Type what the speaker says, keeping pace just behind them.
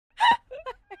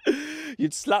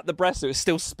You'd slap the breast so it's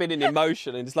still spinning in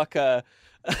motion, and it's like a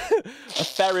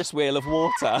Ferris wheel of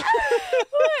water. Oh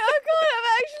God, I'm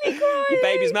actually crying. Your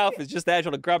baby's mouth is just there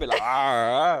trying to grab it like.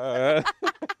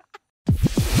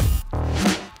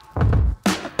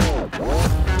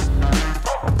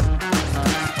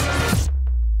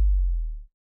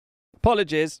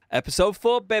 Apologies. Episode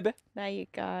 4, baby. There you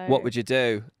go. What would you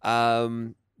do?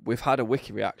 We've had a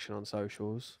wiki reaction on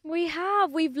socials. We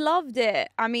have. We've loved it.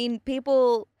 I mean,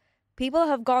 people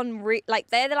have gone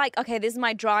they're like, okay, this is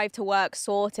my drive to work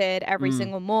sorted every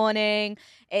single morning.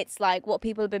 It's like what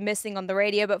people have been missing on the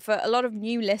radio. But for a lot of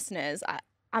new listeners,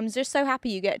 I'm just so happy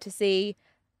you get to see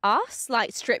us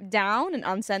like stripped down and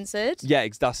uncensored. Yeah,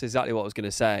 that's exactly what I was going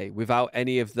to say. Without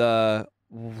any of the,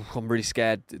 I'm really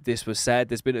scared this was said.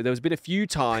 There's been a few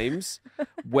times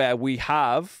where we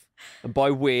have, and by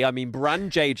we I mean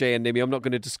brand JJ and Nimi. I'm not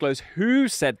going to disclose who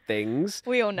said things.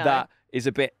 We all know that is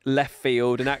a bit left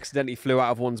field and accidentally flew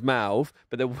out of one's mouth.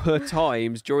 But there were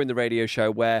times during the radio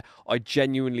show where I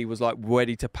genuinely was like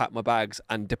ready to pack my bags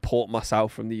and deport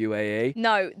myself from the UAE.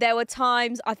 No, there were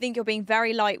times, I think you're being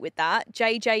very light with that.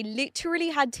 JJ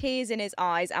literally had tears in his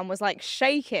eyes and was like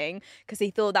shaking because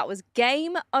he thought that was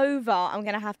game over. I'm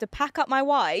going to have to pack up my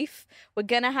wife. We're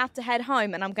going to have to head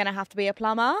home and I'm going to have to be a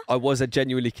plumber. I was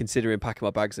genuinely considering packing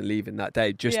my bags and leaving that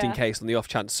day just in case, on the off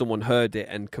chance someone heard it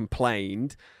and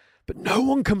complained. But no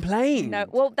one complained. No,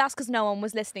 well, that's because no one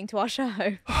was listening to our show.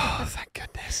 Oh, thank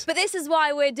goodness. But this is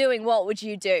why we're doing What Would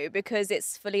You Do? Because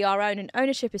it's fully our own, and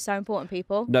ownership is so important,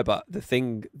 people. No, but the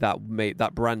thing that made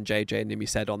that brand JJ Nimi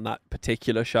said on that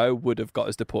particular show would have got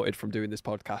us deported from doing this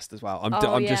podcast as well.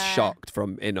 I'm just shocked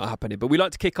from it not happening. But we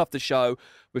like to kick off the show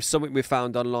with something we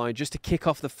found online just to kick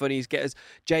off the funnies, get us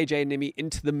JJ and Nimi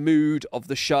into the mood of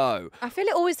the show. I feel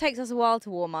it always takes us a while to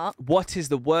warm up. What is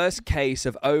the worst case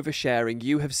of oversharing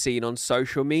you have seen on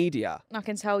social media? I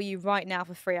can tell you right now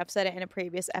for free. I've said it in a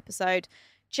previous episode.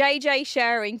 JJ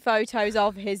sharing photos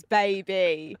of his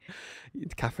baby.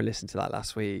 Catherine listened to that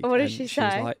last week. What did she say?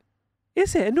 Was like,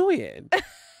 is it annoying?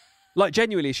 Like,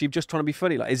 genuinely, is she just trying to be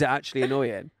funny? Like, is it actually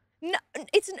annoying? No,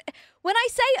 it's when I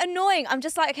say annoying, I'm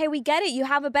just like, okay, we get it. You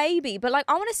have a baby, but like,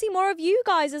 I want to see more of you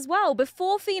guys as well.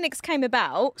 Before Phoenix came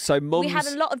about, we had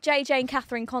a lot of JJ and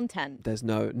Catherine content. There's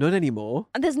none anymore.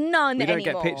 And there's none anymore. We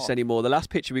don't get pictures anymore. The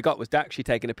last picture we got was actually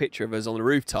taking a picture of us on the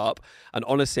rooftop, and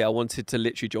honestly, I wanted to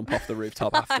literally jump off the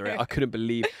rooftop after it. I couldn't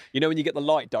believe, when you get the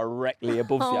light directly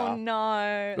above you. Oh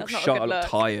no, that's not a good I look.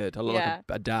 look tired. I look like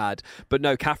a dad. But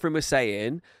no, Catherine was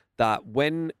saying that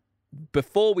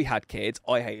before we had kids,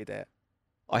 I hated it.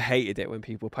 I hated it when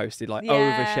people posted like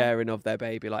oversharing of their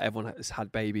baby, like everyone has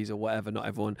had babies or whatever. Not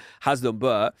everyone has them,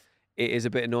 but it is a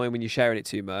bit annoying when you're sharing it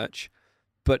too much.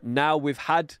 But now we've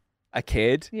had a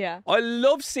kid. Yeah. I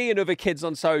love seeing other kids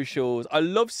on socials. I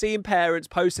love seeing parents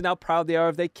posting how proud they are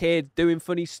of their kid, doing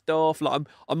funny stuff. Like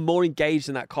I'm more engaged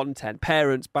in that content.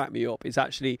 Parents, back me up. It's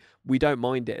actually, we don't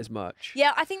mind it as much.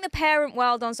 Yeah, I think the parent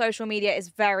world on social media is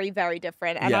very, very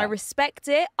different. And I respect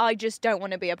it. I just don't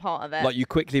want to be a part of it. Like, you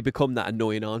quickly become that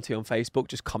annoying auntie on Facebook,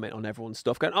 just comment on everyone's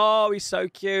stuff, going, oh, he's so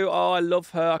cute. Oh, I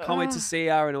love her. I can't wait to see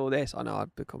her and all this. I know,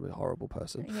 I've become a horrible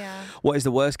person. Yeah. What is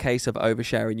the worst case of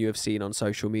oversharing you have seen on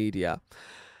social media?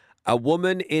 A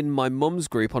woman in my mum's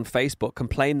group on Facebook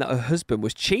complained that her husband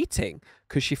was cheating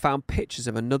because she found pictures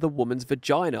of another woman's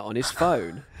vagina on his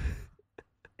phone.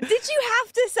 Did you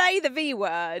have to say the V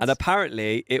word? And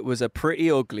apparently it was a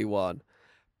pretty ugly one.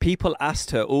 People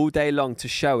asked her all day long to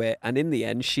show it, and in the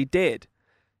end she did.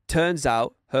 Turns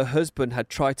out her husband had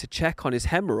tried to check on his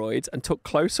hemorrhoids and took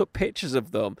close-up pictures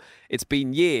of them. It's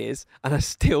been years, and I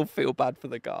still feel bad for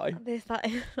the guy.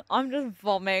 I'm just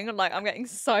vomiting. Like, I'm getting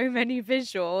so many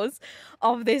visuals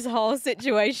of this whole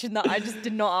situation that I just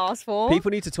did not ask for.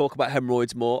 People need to talk about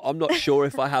hemorrhoids more. I'm not sure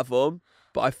if I have them,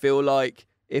 but I feel like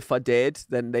if I did,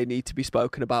 then they need to be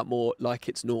spoken about more like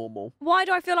it's normal. Why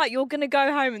do I feel like you're going to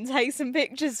go home and take some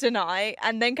pictures tonight,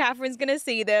 and then Catherine's going to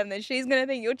see them, then she's going to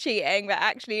think you're cheating, but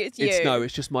actually it's you?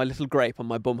 It's just my little grape on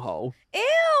my bum hole.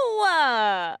 Ew!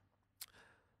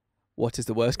 What is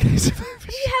the worst case of Have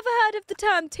you ever heard of the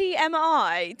term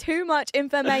TMI? Too much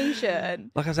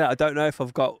information. Like I said, I don't know if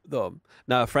I've got them.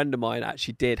 No, a friend of mine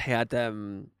actually did. He had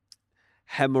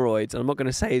hemorrhoids, and I'm not going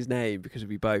to say his name because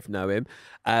we both know him.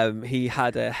 He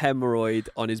had a hemorrhoid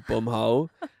on his bum hole,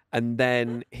 and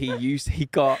then I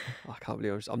can't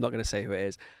believe I'm not going to say who it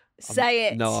is. Say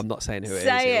it. No, I'm not saying who it is.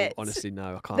 Say it. Honestly,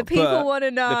 no, I can't. The people want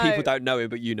to know. The people don't know him,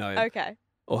 but you know him. Okay.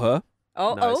 Or her.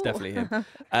 No, it's definitely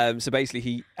him. So basically,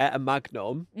 he ate a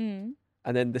Magnum, and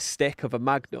then the stick of a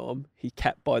Magnum he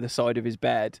kept by the side of his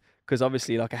bed because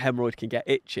obviously like a hemorrhoid can get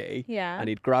itchy. Yeah. And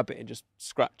he'd grab it and just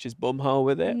scratch his bum hole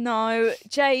with it. No,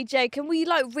 JJ, can we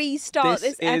like restart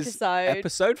this is episode?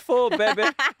 Episode 4, baby.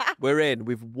 We're in.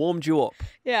 We've warmed you up.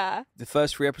 Yeah. The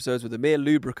first 3 episodes were the mere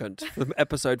lubricant from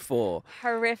episode 4.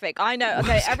 Horrific. I know.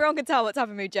 Okay, everyone can tell what type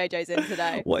of mood JJ's in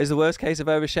today. What is the worst case of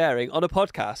oversharing on a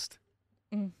podcast?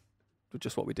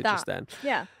 Just what we did just then.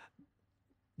 Yeah.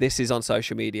 This is on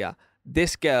social media.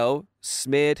 This girl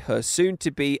smeared her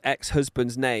soon-to-be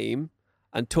ex-husband's name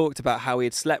and talked about how he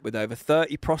had slept with over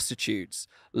 30 prostitutes,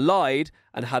 lied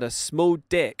and had a small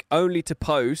dick, only to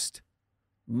post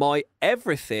my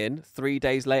everything 3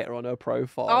 days later on her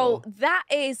profile. Oh, that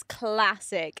is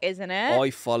classic, isn't it? I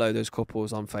follow those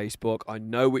couples on Facebook. I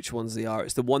know which ones they are.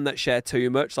 It's the one that share too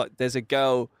much. Like, there's a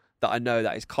girl that I know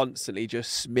that is constantly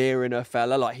just smearing her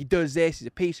fella. Like, he does this, he's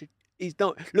a piece of... He's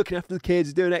not looking after the kids,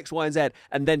 he's doing X, Y, and Z.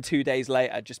 And then 2 days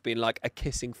later, just being like a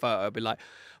kissing photo, be like,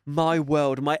 my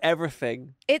world, my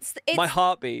everything, it's my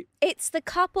heartbeat. It's the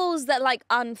couples that like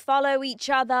unfollow each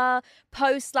other,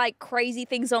 post like crazy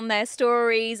things on their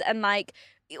stories, and like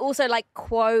also like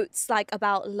quotes like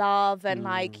about love and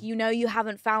like, you know, you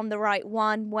haven't found the right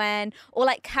one when, or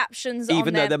like captions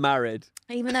even though they're married.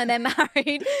 Even though they're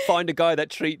married. Find a guy that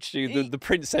treats you the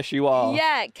princess you are.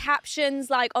 Yeah, captions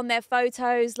like on their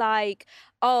photos like,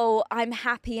 oh, I'm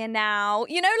happier now.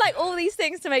 You know, like all these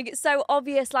things to make it so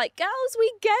obvious. Like, girls,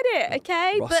 we get it,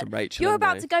 okay? Ross but and Rachel, you're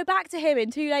about to go back to him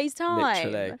in 2 days' time.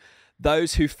 Literally.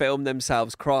 Those who film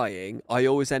themselves crying, I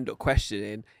always end up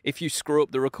questioning, if you screw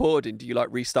up the recording, do you like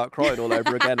restart crying all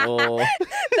over again? Or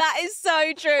That is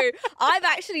so true. I've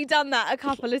actually done that a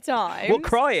couple of times. What,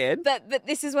 crying? But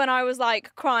this is when I was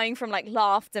like crying from like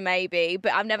laughter maybe,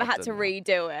 but I've never had to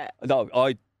redo it. No,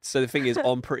 so the thing is,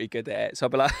 I'm pretty good at it. So I'll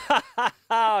be like,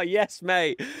 oh, yes,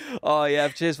 mate. Oh, yeah,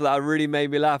 cheers for that. It really made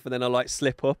me laugh. And then I like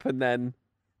slip up and then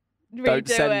don't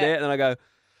send it. And then I go,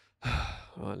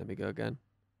 all right, let me go again.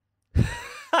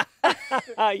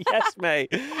 Yes, mate.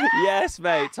 Yes,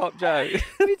 mate. Top joke.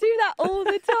 We do that all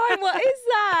the time. What is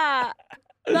that?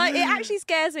 Like, it actually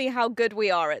scares me how good we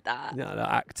are at that. No,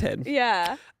 acting.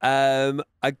 Yeah.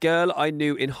 A girl I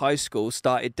knew in high school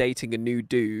started dating a new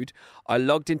dude. I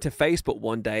logged into Facebook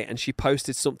one day and she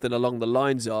posted something along the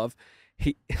lines of,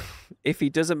 if he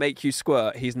doesn't make you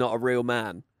squirt, he's not a real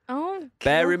man. Oh,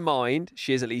 Bear in mind,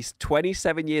 she is at least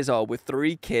 27 years old with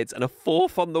 3 kids and a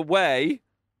 4th on the way.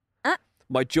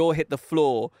 My jaw hit the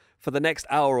floor. For the next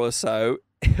hour or so,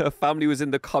 her family was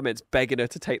in the comments begging her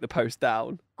to take the post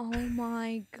down. Oh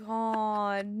my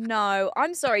God. No.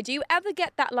 I'm sorry. Do you ever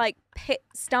get that like pit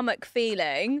stomach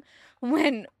feeling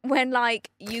when like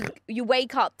you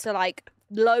wake up to like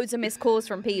loads of missed calls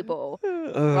from people,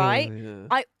 right?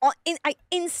 Yeah. I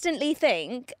instantly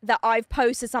think that I've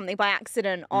posted something by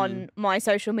accident on my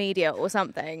social media or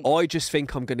something. I just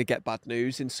think I'm going to get bad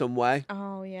news in some way.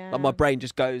 Oh, yeah. Like my brain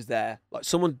just goes there. Like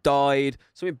someone died,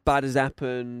 something bad has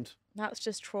happened. That's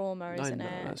just trauma, isn't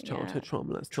it? That's childhood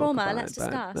trauma. Let's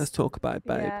discuss. Let's talk about it,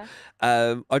 babe.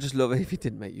 Yeah. I just love it. If he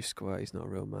didn't make you squirt, he's not a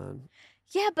real man.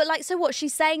 Yeah, but like, so what?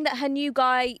 She's saying that her new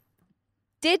guy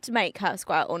did make her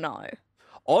squirt or no?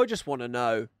 I just want to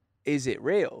know, is it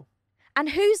real? And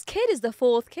whose kid is the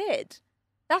 4th kid?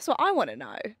 That's what I want to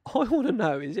know. I want to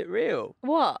know, is it real?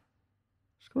 What?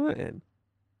 Squirting.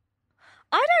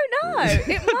 I don't know.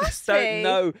 It must I just don't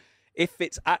know if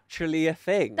it's actually a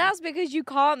thing. That's because you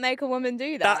can't make a woman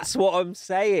do that. That's what I'm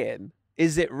saying.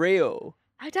 Is it real?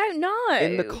 I don't know.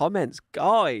 In the comments,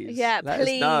 guys. Yeah, let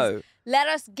please. us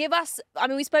know. Give us. I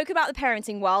mean, we spoke about the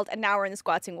parenting world, and now we're in the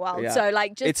squirting world. Yeah. So,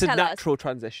 like, just it's tell a natural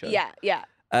transition. Yeah, yeah.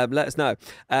 Let us know.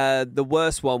 The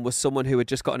worst one was someone who had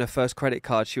just gotten her first credit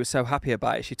card. She was so happy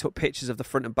about it. She took pictures of the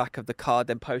front and back of the card,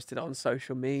 then posted it on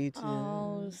social media.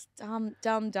 Oh, dumb. A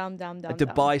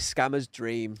Dubai scammer's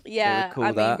dream. Yeah,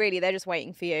 I mean, really, they're just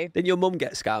waiting for you. Didn't your mum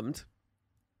get scammed?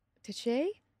 Did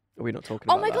she? Are we not talking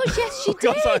about that? Oh my gosh, yes, she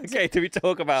did. Okay, do we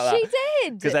talk about that? She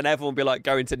did. Because then everyone will be like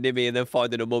going to Nimi and then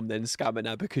finding a mum, then scamming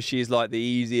her because she's like the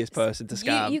easiest person to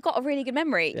scam. You've got a really good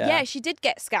memory. Yeah, she did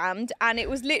get scammed, and it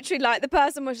was literally like the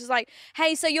person was just like,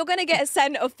 hey, so you're going to get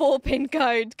sent a 4-pin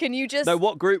code. Can you just... No,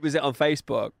 what group was it on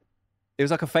Facebook? It was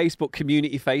like a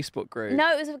community Facebook group.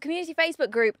 No, it was a community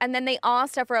Facebook group. And then they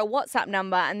asked her for a WhatsApp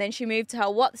number. And then she moved to her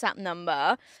WhatsApp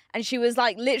number. And she was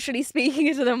like literally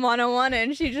speaking to them one-on-one.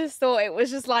 And she just thought it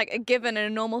was just like a given and a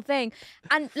normal thing.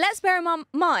 And let's bear in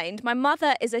mind, my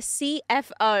mother is a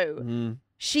CFO.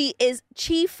 She is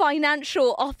Chief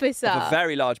Financial Officer of a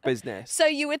very large business. So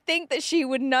you would think that she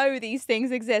would know these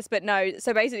things exist, but no.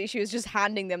 So basically she was just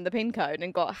handing them the PIN code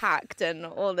and got hacked and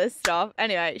all this stuff.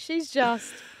 Anyway, she's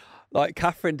just... Like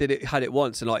Catherine had it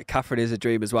once, and like Catherine is a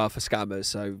dream as well for scammers.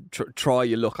 So try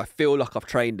your luck. I feel like I've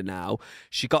trained her now.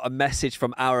 She got a message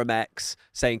from Aramex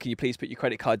saying, "Can you please put your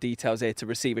credit card details here to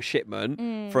receive a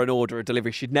shipment for an order or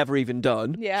delivery?" She'd never even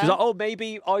done. Yeah. She was like, "Oh,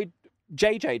 maybe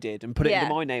JJ did and put it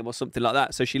into my name or something like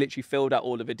that." So she literally filled out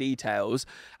all of her details,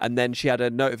 and then she had a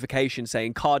notification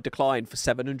saying card declined for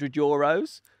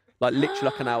 €700. Like literally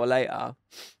like an hour later.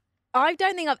 I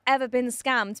don't think I've ever been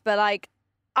scammed, but like,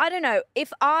 I don't know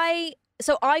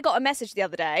so I got a message the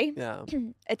other day,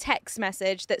 a text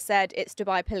message that said it's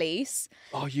Dubai police.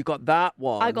 Oh, you got that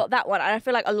one? I got that one, and I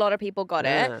feel like a lot of people got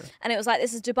it. And it was like,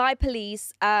 this is Dubai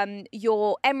police.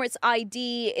 Your Emirates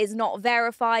ID is not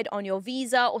verified on your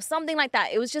visa or something like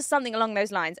that. It was just something along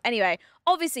those lines. Anyway,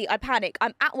 obviously I panic.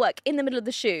 I'm at work in the middle of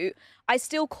the shoot. I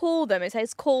still call them. It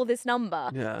says call this number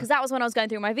because that was when I was going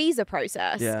through my visa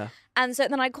process. Yeah. And so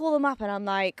then I call them up and I'm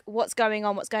like, what's going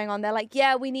on? What's going on? They're like,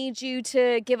 yeah, we need you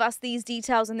to give us these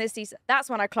details and this detail. That's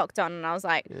when I clocked on and I was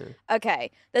like,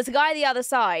 okay, there's a guy the other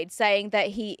side saying that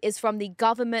he is from the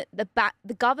government, the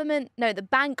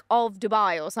Bank of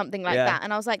Dubai or something like that.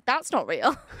 And I was like, that's not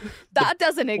real. That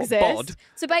doesn't exist.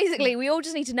 So basically, we all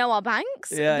just need to know our banks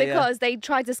because they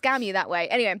tried to scam you that way.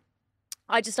 Anyway,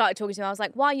 I just started talking to him. I was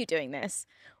like, why are you doing this?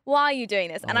 Why are you doing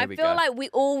this? And I feel like we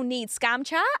all need scam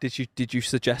chat. Did you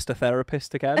suggest a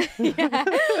therapist again? Yeah.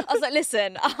 I was like,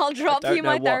 listen, I'll drop you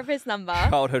my therapist number.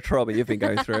 Childhood trauma you've been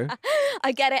going through.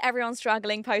 I get it. Everyone's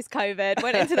struggling post-COVID.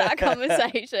 Went into that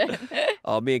conversation.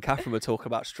 Oh, me and Catherine were talking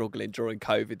about struggling during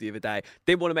COVID the other day.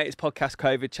 Didn't want to make this podcast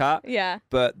COVID chat. Yeah.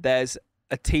 But there's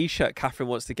a T-shirt Catherine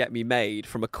wants to get me made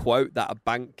from a quote that a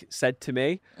bank said to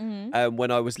me when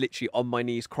I was literally on my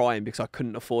knees crying because I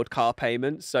couldn't afford car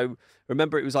payments. So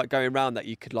remember, it was like going around that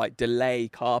you could like delay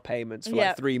car payments for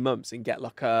like 3 months and get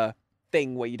like a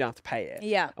thing where you don't have to pay it.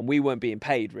 Yeah. And we weren't being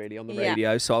paid really on the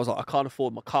radio. So I was like, I can't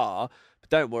afford my car, but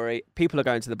don't worry. People are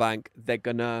going to the bank. They're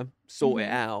going to sort it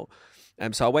out.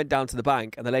 So I went down to the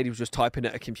bank and the lady was just typing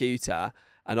at a computer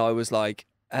and I was like,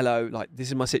 hello, like this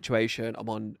is my situation. I'm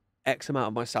on X amount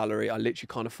of my salary. I literally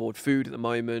can't afford food at the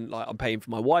moment. Like I'm paying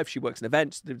for my wife. She works in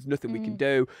events. There's nothing we can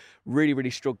do. Really, really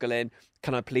struggling.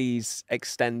 Can I please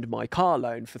extend my car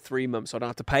loan for 3 months so I don't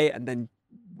have to pay it? And then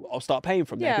I'll start paying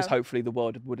from there because hopefully the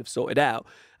world would have sorted out.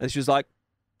 And she was like,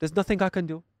 there's nothing I can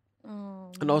do.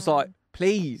 And I was like,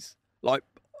 please, like,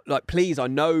 please, I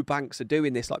know banks are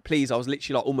doing this. Like, please, I was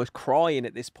literally like almost crying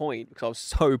at this point because I was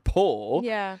so poor.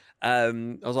 Yeah. I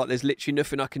was like, there's literally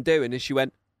nothing I can do. And then she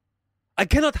went, I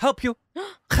cannot help you.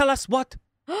 Khalas what?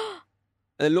 And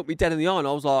then looked me dead in the eye and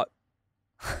I was like,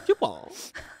 you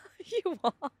what? You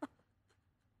what?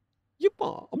 You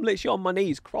what? I'm literally on my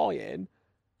knees crying.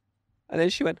 And then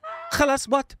she went, Khalas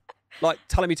what? Like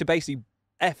telling me to basically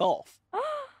F off.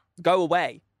 Go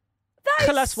away. That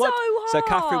Khalas is so what? harsh. So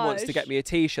Catherine wants to get me a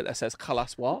T-shirt that says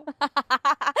Khalas what?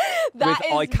 That with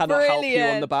is I cannot help you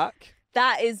on the brilliant. back.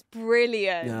 That is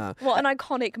brilliant. Yeah. What an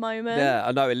iconic moment. Yeah,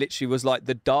 I know. It literally was like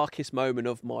the darkest moment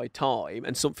of my time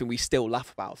and something we still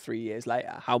laugh about 3 years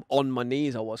later. How on my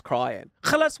knees I was crying.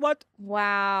 Khalas what?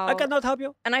 Wow. I cannot help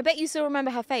you. And I bet you still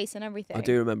remember her face and everything. I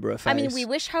do remember her face. I mean, we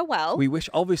wish her well. We wish,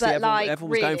 obviously, but everyone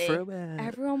was really, going through it.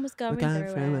 Everyone was going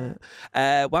through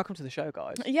it. Welcome to the show,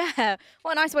 guys. Yeah.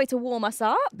 What a nice way to warm us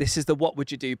up. This is the What Would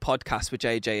You Do podcast with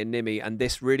JJ and Nimi, and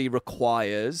this really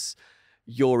requires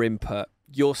your input,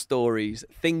 your stories,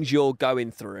 things you're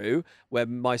going through, where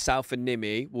myself and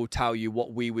Nimi will tell you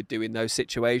what we would do in those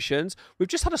situations. We've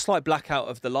just had a slight blackout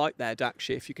of the light there,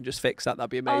 Dakshi. If you can just fix that,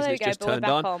 that'd be amazing. Oh, there you it's go. just But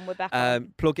turned we're back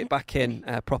on. Plug it back in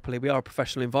properly. We are a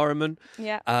professional environment.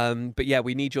 Yeah. But yeah,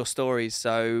 we need your stories.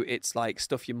 So it's like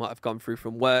stuff you might have gone through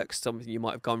from work, something you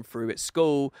might have gone through at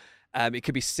school. It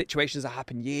could be situations that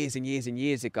happened years and years and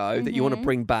years ago that you want to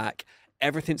bring back.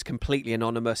 Everything's completely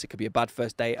anonymous. It could be a bad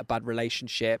first date, a bad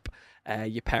relationship.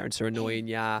 Your parents are annoying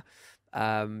you.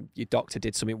 Your doctor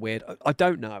did something weird. I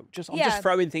don't know. I'm just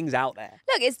throwing things out there.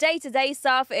 Look, it's day-to-day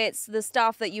stuff. It's the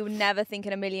stuff that you would never think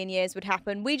in a million years would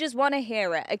happen. We just want to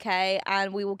hear it, okay?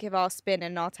 And we will give our spin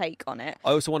and our take on it. I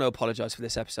also want to apologise for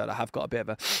this episode. I have got a bit of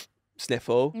a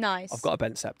sniffle. Nice. I've got a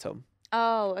bent septum.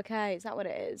 Oh, okay. Is that what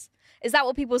it is? Is that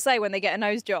what people say when they get a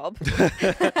nose job?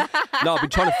 No, I've been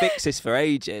trying to fix this for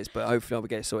ages, but hopefully I'll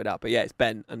get it sorted out. But yeah, it's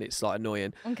bent and it's like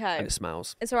annoying. Okay. And it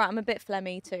smells. It's all right. I'm a bit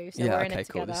phlegmy too, so yeah, we're in okay, it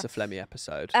cool. together. This is a phlegmy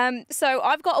episode. So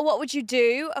I've got a What Would You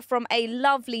Do from a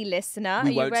lovely listener.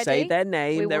 We Are won't you ready? say their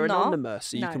name. They're will not. anonymous,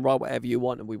 so you No. can write whatever you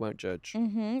want and we won't judge.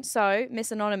 So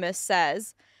Miss Anonymous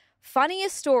says,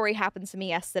 Funniest story happened to me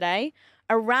yesterday.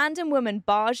 A random woman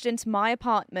barged into my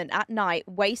apartment at night,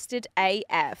 wasted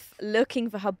AF, looking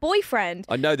for her boyfriend.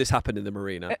 I know this happened in the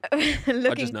marina.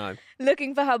 I just know.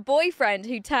 Looking for her boyfriend,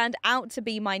 who turned out to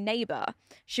be my neighbour.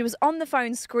 She was on the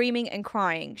phone screaming and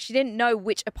crying. She didn't know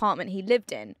which apartment he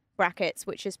lived in, brackets,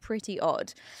 which is pretty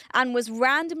odd, and was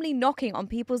randomly knocking on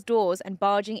people's doors and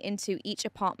barging into each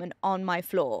apartment on my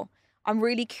floor. I'm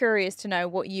really curious to know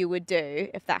what you would do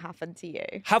if that happened to you.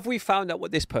 Have we found out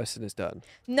what this person has done?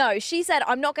 No, she said,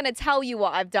 I'm not going to tell you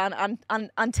what I've done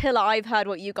until I've heard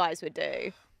what you guys would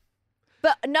do.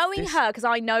 But knowing her, because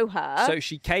I know her. So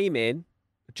she came in,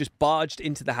 just barged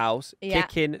into the house,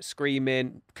 kicking,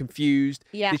 screaming, confused.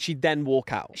 Yeah. Did she then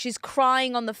walk out? She's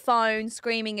crying on the phone,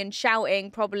 screaming and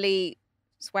shouting, probably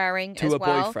swearing as well. To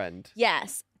a boyfriend?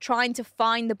 Yes. Trying to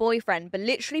find the boyfriend, but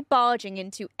literally barging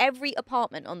into every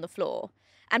apartment on the floor.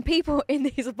 And people in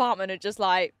these apartments are just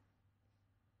like...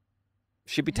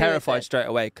 She'd be terrified straight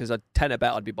away, because I'd tend to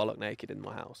bet I'd be bollock naked in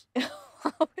my house.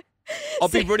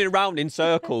 I'd be running around in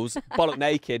circles, bollock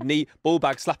naked, knee, ball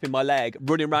bag slapping my leg,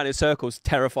 running around in circles,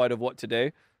 terrified of what to do.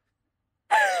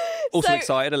 Also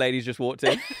excited, a lady's just walked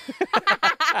in.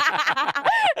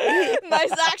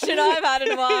 Most action I've had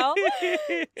in a while.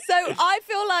 So I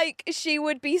feel like she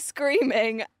would be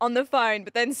screaming on the phone,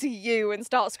 but then see you and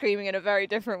start screaming in a very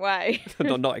different way.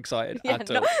 Not excited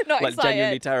at all. Not like excited.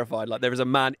 Genuinely terrified. Like there is a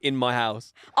man in my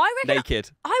house, I reckon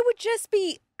naked. I would just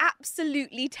be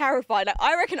absolutely terrified. Like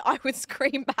I reckon I would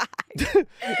scream back. You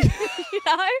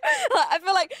know? Like, I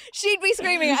feel like she'd be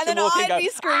screaming and then I'd be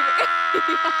screaming.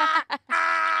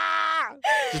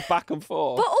 Just back and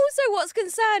forth. But also what's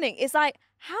concerning is like,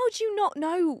 how do you not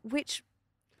know which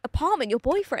apartment your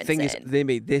boyfriend's in? Thing is,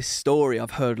 Nimi, this story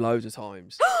I've heard loads of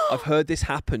times. I've heard this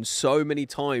happen so many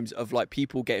times of like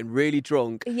people getting really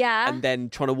drunk and then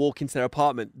trying to walk into their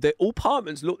apartment. All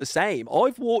apartments look the same.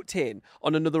 I've walked in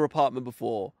on another apartment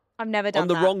before. I've never done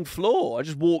that. On the wrong floor. I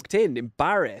just walked in,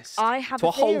 embarrassed. I have to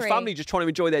a whole family just trying to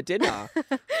enjoy their dinner.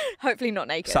 Hopefully not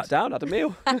naked. Sat down, had a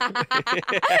meal.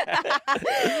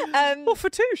 Well, for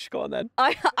two, go on then.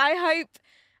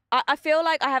 I feel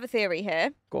like I have a theory here.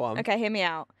 Go on. Okay, hear me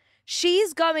out.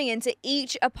 She's going into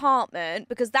each apartment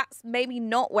because that's maybe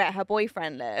not where her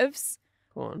boyfriend lives.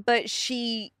 Go on. But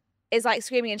she is like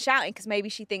screaming and shouting because maybe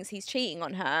she thinks he's cheating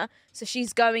on her. So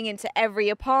she's going into every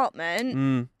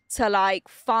apartment to like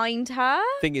find her.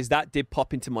 Thing is, that did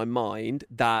pop into my mind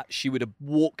that she would have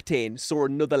walked in, saw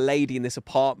another lady in this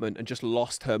apartment and just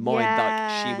lost her mind,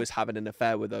 like she was having an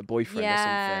affair with her boyfriend or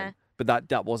something. But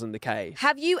that wasn't the case.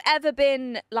 Have you ever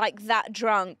been like that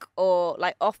drunk or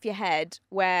like off your head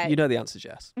where... You know the answer's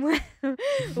yes.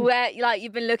 Where like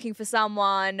you've been looking for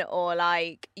someone or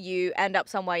like you end up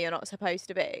somewhere you're not supposed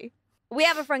to be? We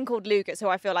have a friend called Lucas who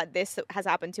I feel like this has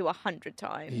happened to 100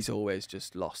 times. He's always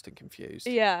just lost and confused.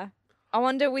 Yeah. I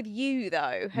wonder with you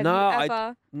though, have you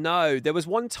ever... No, there was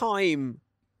one time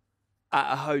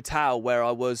at a hotel where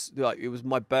I was like, it was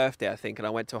my birthday, I think, and I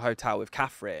went to a hotel with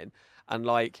Catherine, and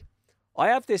like, I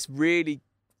have this really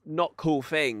not cool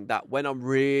thing that when I'm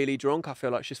really drunk, I feel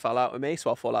like she's fell out with me,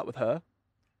 so I fall out with her.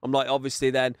 I'm like,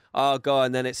 obviously then, oh, go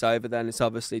and then it's over, then it's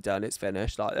obviously done, it's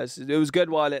finished. Like, it was good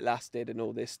while it lasted and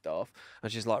all this stuff.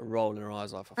 And she's like rolling her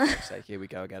eyes like, for fuck's sake, here we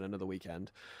go again, another weekend.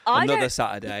 Another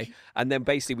Saturday. And then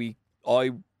basically,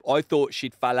 I thought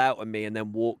she'd fell out on me and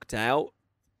then walked out.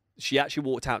 She actually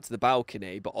walked out to the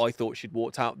balcony, but I thought she'd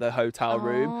walked out the hotel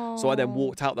room. So I then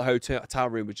walked out the hotel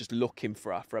room, was just looking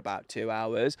for her for about 2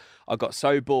 hours. I got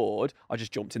so bored, I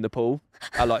just jumped in the pool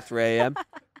at like 3 a.m.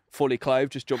 Fully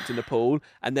clothed, just jumped in the pool.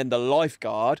 And then the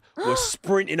lifeguard was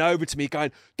sprinting over to me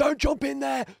going, don't jump in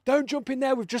there. Don't jump in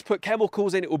there. We've just put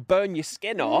chemicals in. It will burn your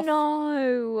skin off.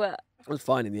 No. It was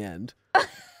fine in the end.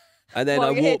 And then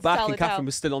I walked back and Catherine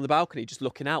was still on the balcony just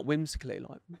looking out whimsically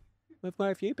like, where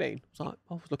have you been? I was like,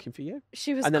 I was looking for you.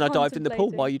 She was and then I dived in the pool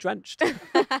while you drenched.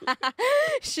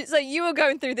 So you were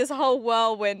going through this whole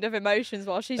whirlwind of emotions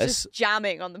while she's just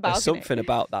jamming on the balcony. There's something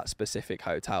about that specific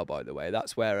hotel, by the way.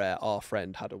 That's where our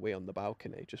friend had a wee on the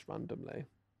balcony, just randomly.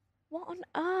 What on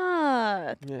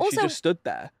earth? Yeah, also, she just stood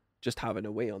there, just having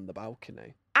a wee on the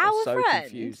balcony. Our so friend?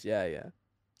 Confused. Yeah.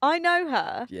 I know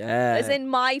her. Yeah. As in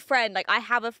my friend. Like I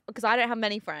have because I don't have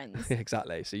many friends.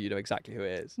 Exactly. So you know exactly who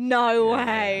it is. No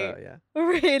way. Yeah.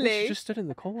 Really? She just stood in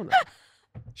the corner.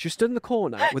 She was stood in the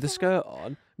corner with a skirt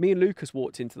on. Me and Lucas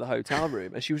walked into the hotel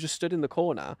room and she was just stood in the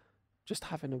corner, just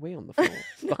having a wee on the floor,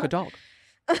 like a dog.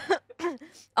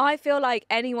 I feel like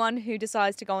anyone who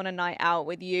decides to go on a night out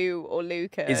with you or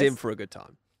Lucas is in for a good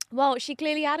time. Well, she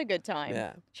clearly had a good time.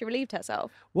 Yeah. She relieved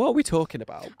herself. What are we talking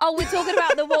about? Oh, we're talking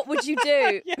about the what would you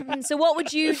do. So what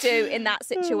would you do in that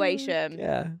situation?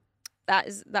 Yeah. that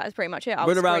is pretty much it. I Run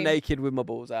would around scream. naked with my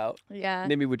balls out. Yeah.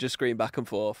 Nimi would just scream back and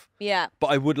forth. Yeah. But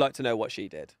I would like to know what she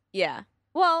did. Yeah.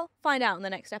 Well, find out in the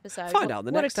next episode. Find out in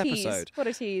the next what a tease. episode. What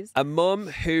a tease. A mum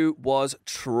who was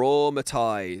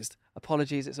traumatised.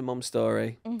 Apologies, it's a mum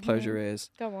story. Close your ears.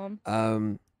 Go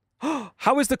on.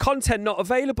 How is the content not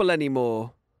available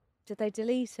anymore? Did they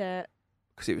delete it?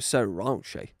 Because it was so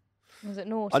raunchy. Was it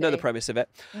naughty? I know the premise of it.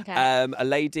 Okay. A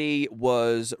lady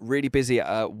was really busy at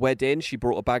a wedding. She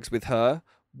brought her bags with her,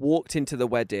 walked into the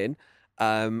wedding,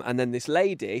 and then this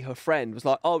lady, her friend, was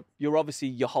like, "Oh,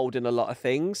 you're holding a lot of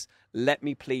things. Let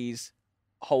me please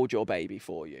hold your baby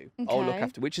for you. I'll look Okay.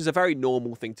 after," which is a very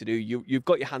normal thing to do. You've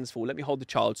got your hands full. Let me hold the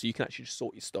child so you can actually just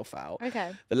sort your stuff out.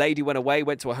 Okay. The lady went away,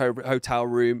 went to a hotel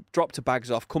room, dropped her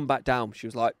bags off, come back down. She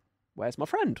was like, "Where's my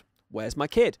friend? Where's my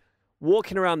kid?"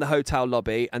 Walking around the hotel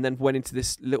lobby, and then went into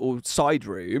this little side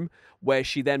room where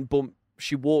she then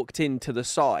she walked into the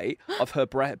sight of her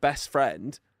best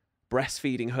friend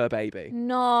breastfeeding her baby.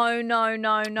 No.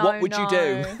 What would you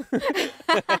do?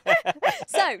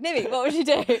 So, Nimi, what would you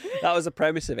do? That was the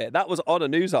premise of it. That was on a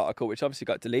news article, which obviously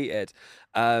got deleted.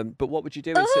 But what would you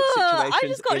do in situations? I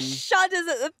just got shudders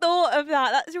at the thought of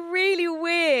that. That's really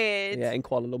weird. Yeah, in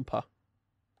Kuala Lumpur.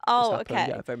 Oh, This happened, okay.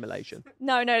 Yeah, for Malaysian.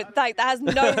 No, that has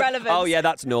no relevance. Oh, yeah,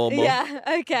 that's normal. Yeah,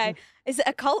 okay. Is it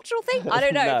a cultural thing? I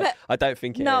don't know. No, but I don't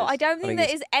think it is. no, I don't think that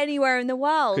it's- is anywhere in the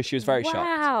world. 'Cause she was very shocked.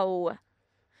 Wow.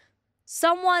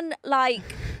 Someone like,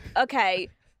 okay,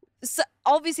 so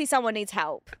obviously someone needs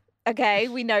help. Okay,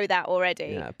 we know that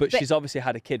already. Yeah, but she's obviously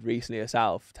had a kid recently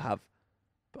herself to have,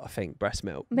 I think, breast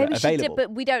milk maybe she available. did,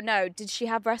 but we don't know. Did she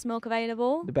have breast milk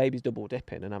available? The baby's double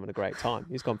dipping and having a great time.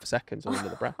 He's gone for seconds on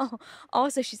another breast. Oh,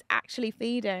 so she's actually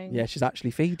feeding. Yeah, she's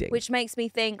actually feeding. Which makes me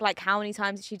think, like, how many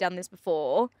times has she done this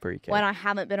before? Freaky. When I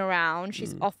haven't been around,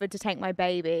 she's offered to take my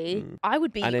baby. I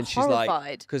would be and then horrified. she's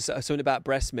like, because something about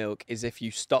breast milk is if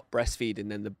you stop breastfeeding,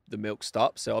 then the milk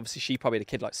stops. So obviously she probably had a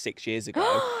kid like 6 years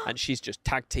ago, and she's just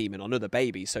tag teaming on other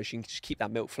babies so she can just keep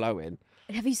that milk flowing.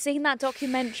 Have you seen that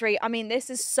documentary? I mean, this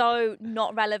is so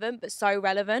not relevant, but so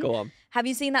relevant. Go on. Have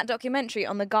you seen that documentary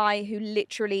on the guy who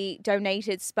literally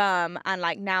donated sperm and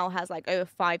like now has like over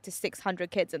 500 to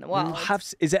 600 kids in the world?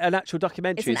 Is it an actual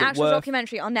documentary? It's an Is it actual worth,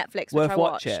 documentary on Netflix, which worth I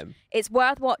watched. watching? It's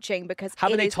worth watching because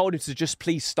Haven't it they is- told him to just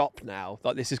please stop now?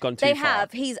 Like this has gone too They far.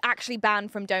 have. He's actually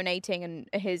banned from donating and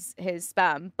his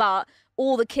sperm, but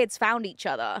all the kids found each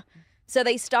other. So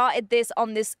they started this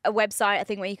on this website, I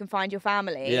think, where you can find your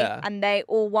family. Yeah. And they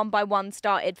all one by one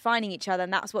started finding each other,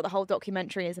 and that's what the whole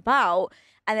documentary is about.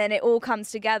 And then it all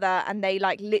comes together, and they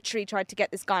like literally tried to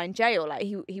get this guy in jail. Like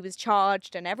he was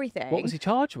charged and everything. What was he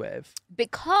charged with?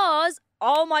 Because,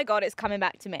 oh my God, it's coming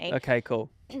back to me. Okay, cool.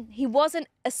 He wasn't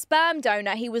a sperm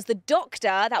donor. He was the doctor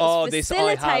that was this I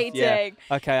have, facilitating. yeah.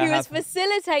 Okay, He was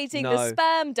facilitating the No.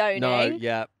 sperm donating. No,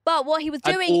 yeah. But what he was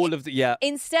And doing, all of the, yeah.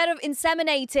 instead of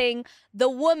inseminating the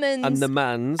woman's And the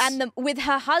man's. with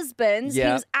her husband's, he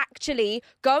Yeah. was actually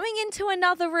going into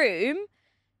another room,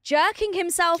 jerking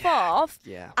himself off,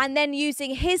 Yeah. and then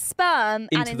using his sperm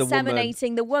Into and the woman.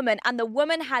 inseminating the woman. And the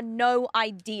woman had no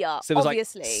idea, So there's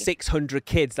obviously. like 600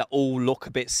 kids that all look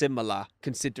a bit similar,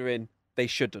 considering they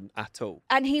shouldn't at all.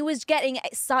 And he was getting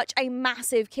such a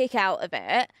massive kick out of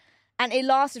it. And it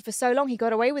lasted for so long. He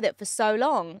got away with it for so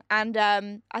long. And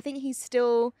I think he was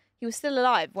still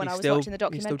alive when I was watching the He's still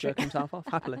documentary. jerking himself off,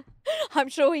 happily. I'm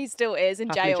sure he still is in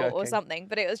Happily jail or joking. something.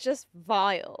 But it was just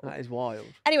vile. That is wild.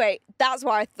 Anyway, that's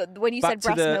why I thought when you said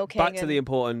breast milking. Back to the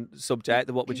important subject,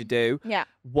 the what would you do? Yeah.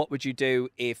 What would you do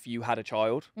if you had a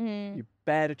child? You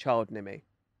bared a child, Nimi.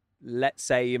 Let's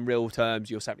say in real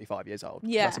terms, you're 75 years old.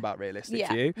 Yeah. That's about realistic Yeah.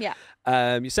 for you. Yeah.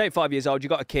 You're 75 years old, you've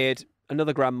got a kid,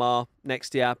 another grandma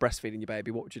next year breastfeeding your baby.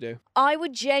 What would you do? I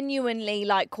would genuinely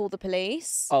call the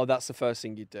police. Oh, that's the first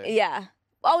thing you'd do. Yeah.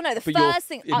 Oh no, the But your first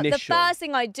thing initial-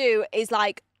 I do is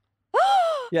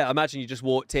Yeah, imagine you just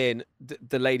walked in,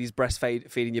 the lady's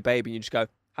breastfeeding your baby, and you just go,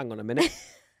 hang on a minute.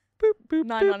 Boop, boop, boop.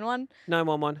 911.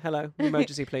 911, hello,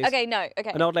 emergency, please. Okay, no,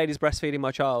 okay. An old lady's breastfeeding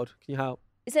my child. Can you help?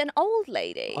 Is it an old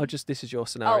lady? Oh, this is your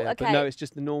scenario. But okay. no, it's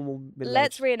just the normal middle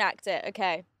Let's age. reenact it.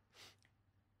 Okay.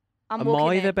 I'm Am walking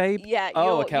I the in. babe? Yeah. Oh,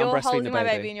 you're, okay, I'm you're breastfeeding holding the my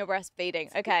baby. baby and you're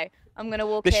breastfeeding. Okay. I'm gonna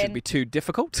walk This in. shouldn't be too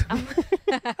difficult.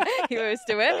 You always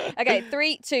do it. Okay.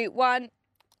 3, 2, 1.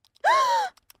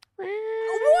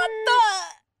 What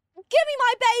the? Give me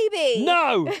my baby.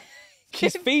 No!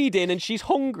 She's feeding and she's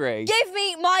hungry. Give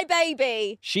me my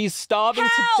baby. She's starving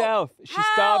to death. She's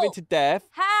starving to death.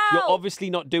 You're obviously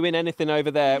not doing anything over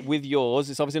there with yours.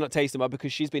 It's obviously not tasting well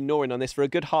because she's been gnawing on this for a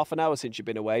good half an hour since you've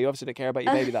been away. You obviously don't care about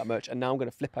your baby that much. And now I'm going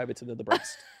to flip over to the other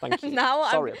breast. Thank you.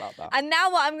 Sorry about that. And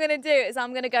now what I'm going to do is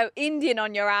I'm going to go Indian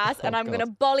on your ass and I'm going to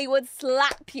Bollywood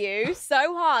slap you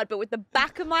so hard, but with the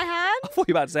back of my hand. I thought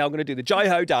you were about to say I'm going to do the Jai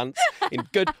Ho dance in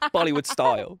good Bollywood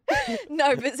style.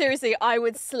 No, but seriously, I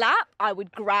would slap, I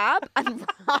would grab and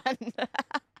run.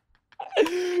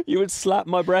 You would slap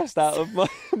my breast out of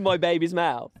my baby's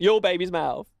mouth. Your baby's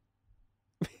mouth.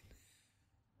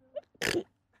 Wait,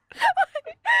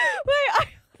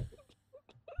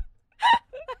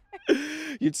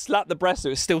 You'd slap the breast so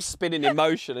it's still spinning in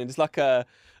motion and it's like a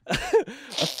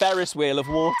Ferris wheel of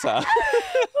water. Wait,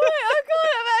 oh God,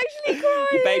 I'm actually crying.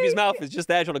 Your baby's mouth is just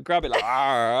there trying to grab it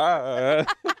like...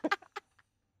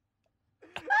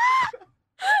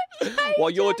 While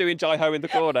you're doing Jai Ho in the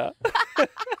corner.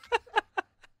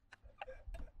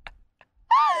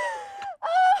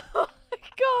 Oh my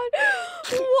God.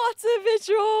 What a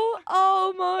visual.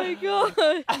 Oh my God.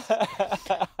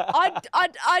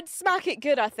 I'd smack it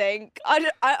good, I think.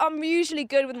 I'm usually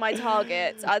good with my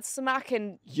targets. I'd smack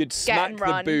and You'd smack and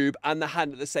run. the boob and the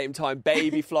hand at the same time,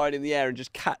 baby flying in the air and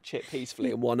just catch it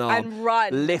peacefully in one arm. And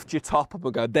run. Lift your top up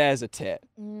and go, there's a tit.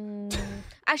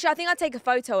 Actually, I think I'd take a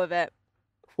photo of it.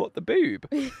 What, the boob?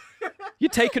 You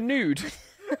take a nude.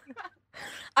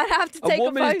 I'd have to take a photo. A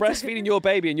woman is breastfeeding your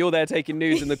baby and you're there taking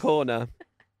nudes in the corner.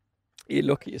 You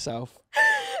look at yourself.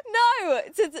 No,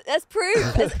 as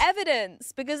proof, as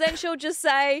evidence, because then she'll just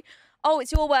say, oh,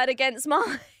 it's your word against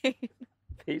mine.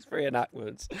 These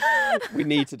reenactments. We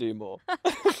need to do more.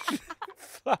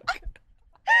 Fuck.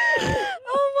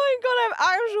 Oh my God, I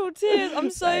have actual tears. I'm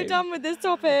so done with this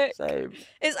topic. Same.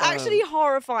 It's actually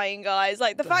horrifying, guys.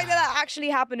 Like the fact that actually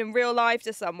happened in real life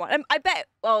to someone. And I bet,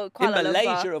 well, Kuala in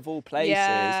Malaysia Lumpur. of all places.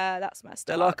 Yeah, that's messed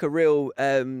they're up. like a real,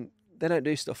 they don't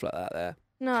do stuff like that there.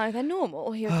 No, they're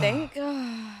normal, you'd think.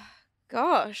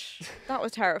 Gosh, that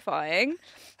was terrifying.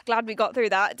 Glad we got through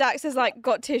that. Dax has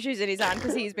got tissues in his hand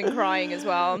because he's been crying as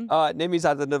well. All right, Nimi's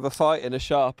had another fight in a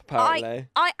shop, apparently.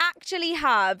 I actually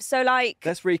have. So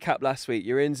let's recap last week.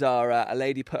 You're in Zara. A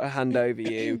lady put her hand over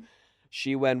you.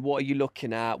 She went, what are you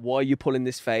looking at? Why are you pulling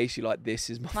this face? You're like, this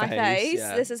is my face.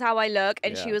 Yeah. This is how I look.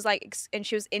 And she was like, and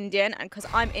she was Indian. And because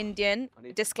I'm Indian,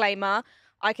 disclaimer,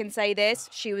 I can say this.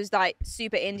 She was like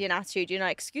super Indian attitude. You're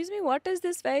like, excuse me, what does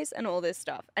this face? And all this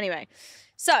stuff. Anyway,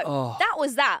 so that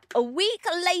was that. A week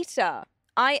later,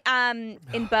 I am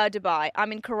in Dubai.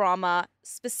 I'm in Karama,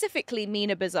 specifically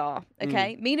Meena Bazaar.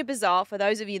 Okay, Meena Bazaar, for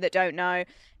those of you that don't know,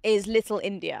 is Little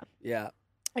India. Yeah.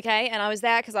 Okay, and I was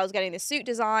there because I was getting this suit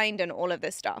designed and all of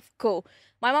this stuff. Cool.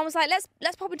 My mum was like,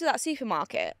 let's pop into that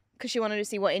supermarket because she wanted to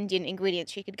see what Indian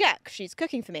ingredients she could get because she's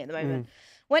cooking for me at the moment.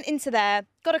 Went into there,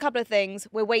 got a couple of things.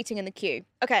 We're waiting in the queue.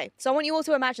 Okay, so I want you all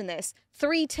to imagine this.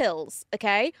 3 tills,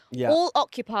 okay? Yeah. All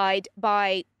occupied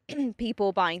by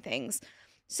people buying things.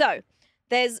 So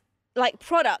there's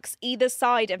products either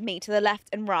side of me to the left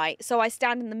and right. So I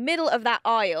stand in the middle of that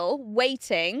aisle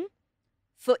waiting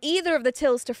for either of the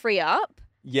tills to free up.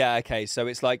 Yeah, okay. So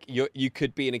it's like you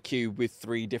could be in a queue with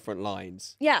 3 different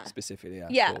lines. Yeah. Specifically,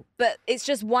 Yeah, cool. but it's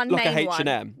just one like main a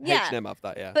H&M. one. Yeah. H&M have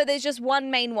that, yeah. But there's just one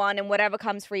main one, and whatever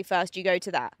comes free first, you go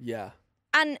to that. Yeah.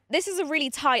 And this is a really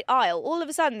tight aisle. All of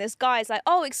a sudden, this guy's like,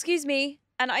 oh, excuse me.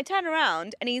 And I turn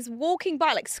around, and he's walking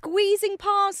by, squeezing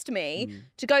past me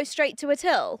to go straight to a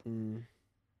till.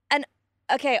 And,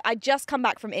 okay, I just come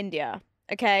back from India.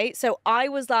 Okay, so I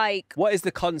was like... What is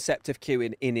the concept of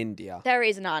queuing in India? There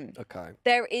is none. Okay.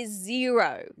 There is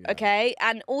zero, okay?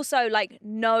 And also,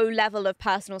 no level of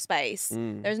personal space.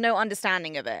 There's no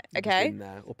understanding of it, okay? In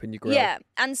there, up in your grill. Yeah,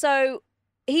 and so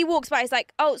he walks by, he's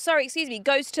like, oh, sorry, excuse me,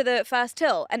 goes to the first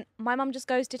till. And my mum just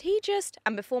goes, did he just...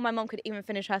 And before my mum could even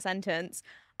finish her sentence,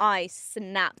 I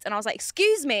snapped. And I was like,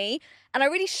 excuse me? And I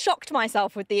really shocked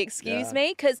myself with the excuse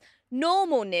me, because...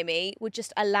 Normal Nimi would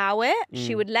just allow it.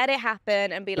 She would let it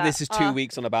happen and be like, this is 2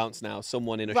 weeks on a bounce now.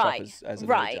 Someone in a shop as a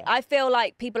manager. I feel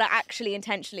like people are actually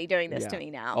intentionally doing this to me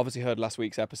now. Obviously heard last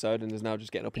week's episode and is now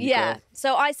just getting up in your grill.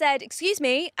 So I said, excuse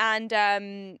me.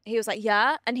 And he was like,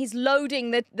 yeah. And he's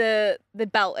loading the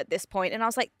belt at this point. And I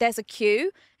was like, there's a queue.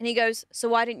 And he goes, so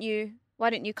why didn't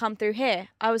you come through here?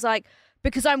 I was like,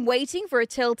 because I'm waiting for a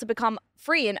till to become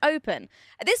free and open.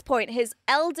 At this point, his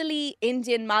elderly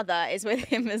Indian mother is with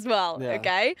him as well,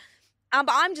 okay? But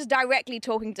I'm just directly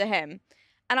talking to him.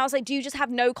 And I was like, do you just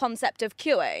have no concept of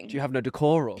queuing? Do you have no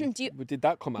decorum? Did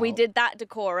that come out? We did that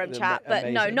decorum chat, but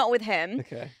no, not with him.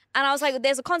 Okay. And I was like,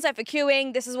 there's a concept for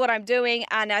queuing. This is what I'm doing.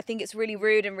 And I think it's really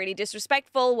rude and really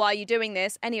disrespectful. Why are you doing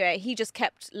this? Anyway, he just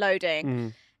kept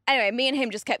loading. Anyway, me and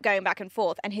him just kept going back and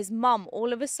forth. And his mum,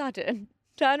 all of a sudden,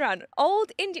 turned around.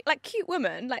 Old Indian, like cute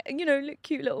woman, like, you know,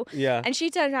 cute little. Yeah. And she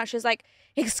turned around. She was like,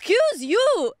 excuse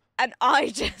you. And I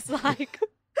just like...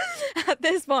 At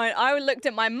this point, I looked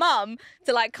at my mum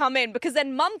to like come in because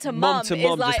then mum to mum is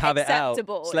like just have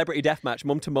acceptable. It out. Celebrity deathmatch,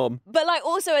 mum to mum. But like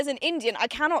also as an Indian, I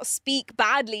cannot speak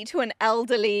badly to an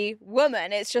elderly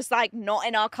woman. It's just like not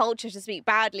in our culture to speak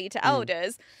badly to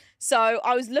elders. So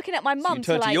I was looking at my mum. You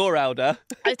turned to your elder.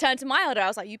 I turned to my elder. I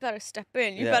was like, you better step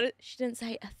in. You better. She didn't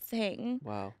say a thing.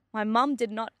 Wow. My mum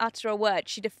did not utter a word.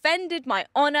 She defended my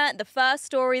honour, the first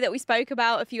story that we spoke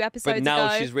about a few episodes ago. But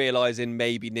now she's realising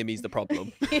maybe Nimi's the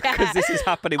problem. Yeah. Because this is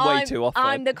happening way too often.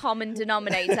 I'm the common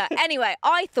denominator. Anyway,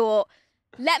 I thought,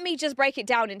 let me just break it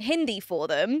down in Hindi for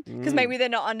them because maybe they're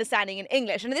not understanding in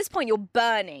English. And at this point, you're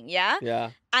burning, yeah?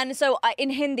 Yeah. And so in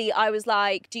Hindi, I was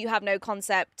like, do you have no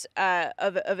concept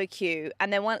of a queue?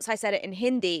 And then once I said it in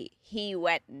Hindi, he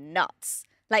went nuts.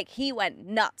 Like, he went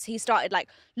nuts. He started, like,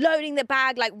 loading the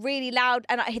bag, like, really loud.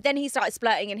 And then he started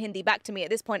splurting in Hindi back to me. At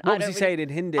this point, What was he saying in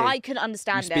Hindi? I couldn't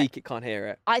understand it. You speak it, can't hear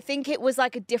it. I think it was,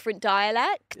 like, a different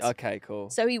dialect. Okay, cool.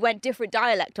 So he went different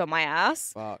dialect on my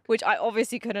ass, which I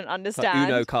obviously couldn't understand. Like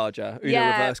Uno Karja.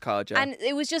 Uno reverse Karja. And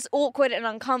it was just awkward and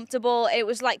uncomfortable. It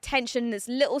was, like, tension in this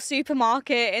little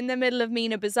supermarket in the middle of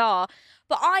Mina Bazaar.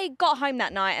 But I got home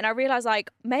that night and I realised, like,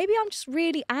 maybe I'm just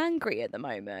really angry at the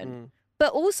moment.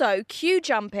 But also, queue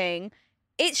jumping,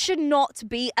 it should not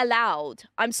be allowed.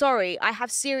 I'm sorry, I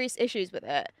have serious issues with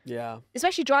it. Yeah.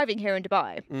 Especially driving here in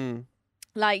Dubai.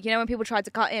 Like, you know, when people try to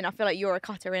cut in, I feel like you're a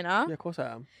cutter inner. Yeah, of course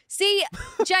I am. See,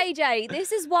 JJ,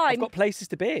 this is why... I've got places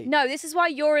to be. No, this is why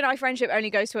your and I friendship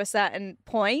only goes to a certain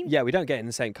point. Yeah, we don't get in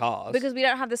the same cars. Because we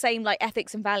don't have the same, like,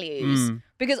 ethics and values.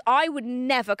 Because I would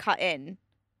never cut in.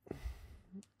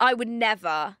 I would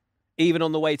never... Even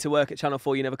on the way to work at Channel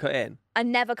 4, you never cut in? I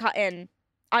never cut in.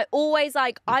 I always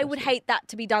I would hate that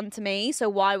to be done to me, so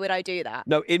why would I do that?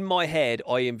 No, in my head,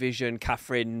 I envision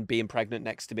Catherine being pregnant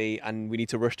next to me and we need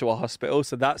to rush to a hospital.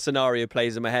 So that scenario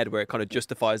plays in my head where it kind of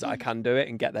justifies that I can do it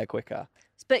and get there quicker.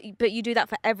 But you do that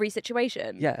for every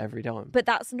situation? Yeah, every time. But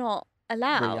that's not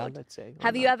allowed. Reality.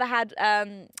 Have you ever had,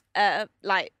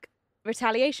 like,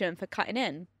 retaliation for cutting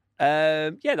in?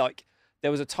 Yeah, like... There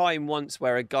was a time once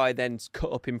where a guy then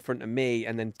cut up in front of me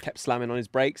and then kept slamming on his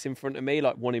brakes in front of me,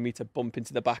 like wanting me to bump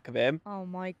into the back of him. Oh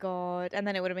my God. And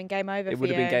then it would have been game over for you. It would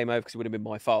have been game over because it would have been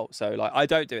my fault. So like, I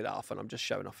don't do it that often. I'm just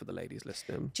showing off for the ladies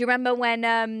listening. Do you remember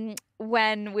when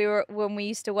we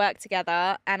used to work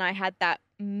together and I had that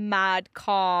mad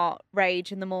car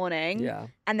rage in the morning? Yeah.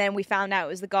 And then we found out it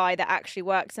was the guy that actually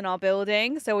works in our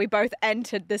building. So we both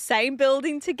entered the same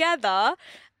building together.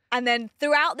 And then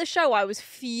throughout the show, I was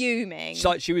fuming.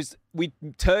 We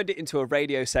turned it into a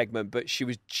radio segment, but she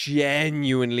was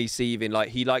genuinely seething. Like,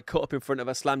 he, like, cut up in front of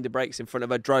her, slammed the brakes in front of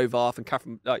her, drove off, and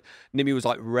Catherine, like, Nimi was,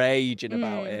 like, raging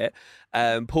about it.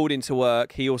 Pulled into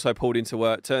work. He also pulled into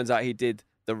work. Turns out he did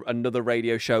another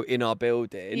radio show in our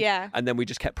building. Yeah. And then we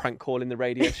just kept prank calling the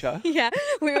radio show. Yeah,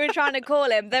 we were trying to call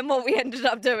him. Then what we ended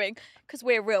up doing, because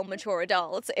we're real mature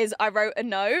adults, is I wrote a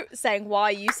note saying, why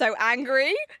are you so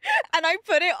angry? And I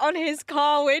put it on his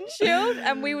car windshield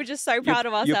and we were just so proud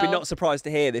of ourselves. You'll be not surprised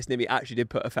to hear this. Nimi actually did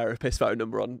put a therapist phone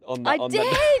number on that. I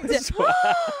did!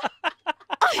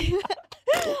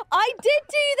 I did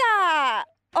do that!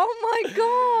 Oh my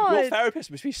God. Your therapist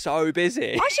must be so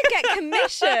busy. I should get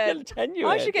commission.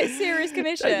 Genuine. I should get serious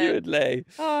commission. Genuinely.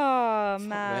 Oh,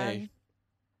 man.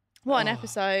 What an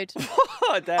episode.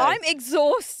 What a day. I'm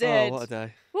exhausted. Oh, what a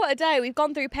day. What a day. We've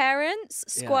gone through parents,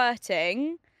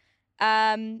 squirting,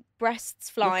 breasts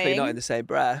flying. Luckily not in the same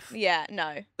breath. Yeah,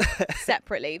 no.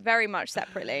 Separately. Very much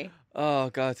separately. Oh,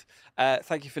 God.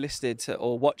 Thank you for listening to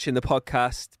or watching the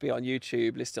podcast. Be it on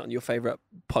YouTube, listen on your favourite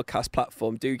podcast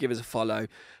platform. Do give us a follow.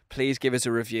 Please give us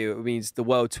a review. It means the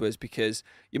world to us because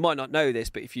you might not know this,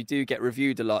 but if you do get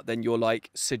reviewed a lot, then you're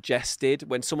like suggested.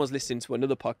 When someone's listening to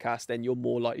another podcast, then you're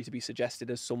more likely to be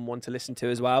suggested as someone to listen to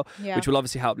as well, which will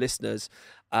obviously help listeners.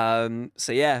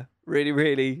 So yeah,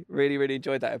 really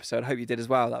enjoyed that episode. I hope you did as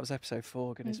well. That was episode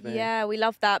 4. Goodness me. Yeah, we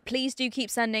love that. Please do keep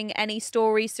sending any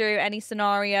stories through, any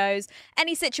scenarios,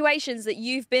 any situations that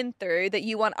you've been through that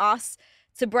you want us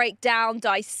to break down,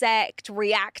 dissect,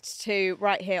 react to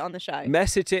right here on the show.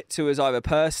 Message it to us either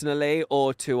personally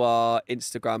or to our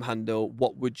Instagram handle,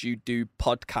 What Would You Do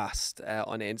Podcast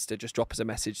on Insta. Just drop us a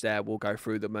message there. We'll go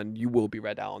through them and you will be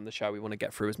read out on the show. We want to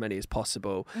get through as many as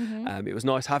possible. It was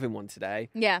nice having one today.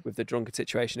 Yeah. With the drunkard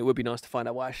situation. It would be nice to find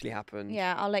out what actually happened.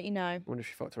 Yeah, I'll let you know. I wonder if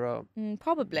she fucked her up.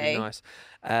 Probably. Nice.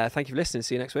 Thank you for listening.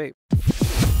 See you next week.